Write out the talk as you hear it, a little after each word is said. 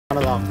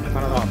turn it off,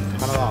 turn it off,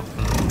 turn it off.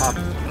 Up,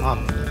 up,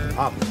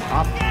 up,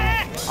 up,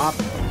 up,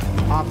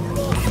 up,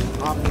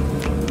 up,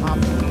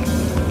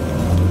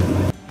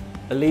 up.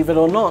 Believe it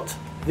or not,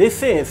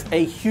 this is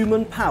a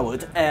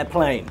human-powered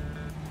airplane.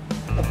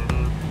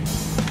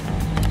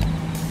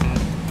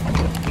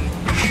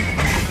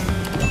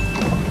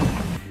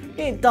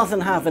 It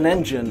doesn't have an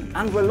engine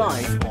and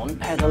relies on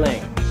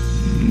pedaling.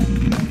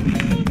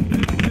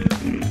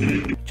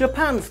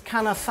 Japan's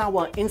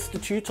Kanazawa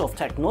Institute of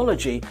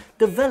Technology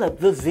developed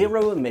the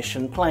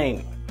zero-emission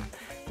plane.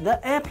 The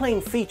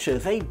airplane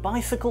features a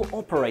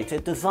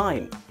bicycle-operated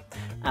design.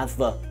 As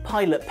the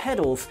pilot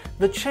pedals,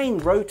 the chain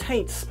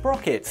rotates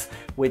sprockets,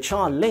 which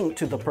are linked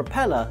to the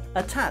propeller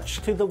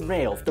attached to the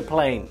rear of the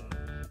plane.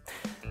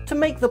 To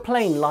make the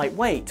plane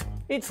lightweight,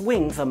 its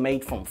wings are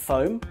made from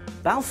foam,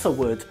 balsa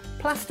wood,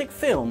 plastic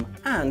film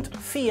and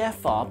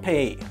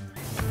CFRP.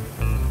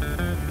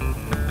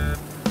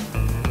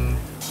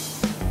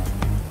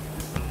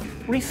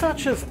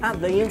 Researchers at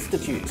the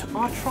institute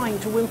are trying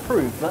to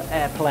improve the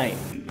airplane.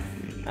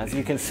 As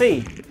you can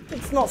see,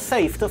 it's not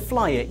safe to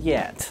fly it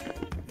yet.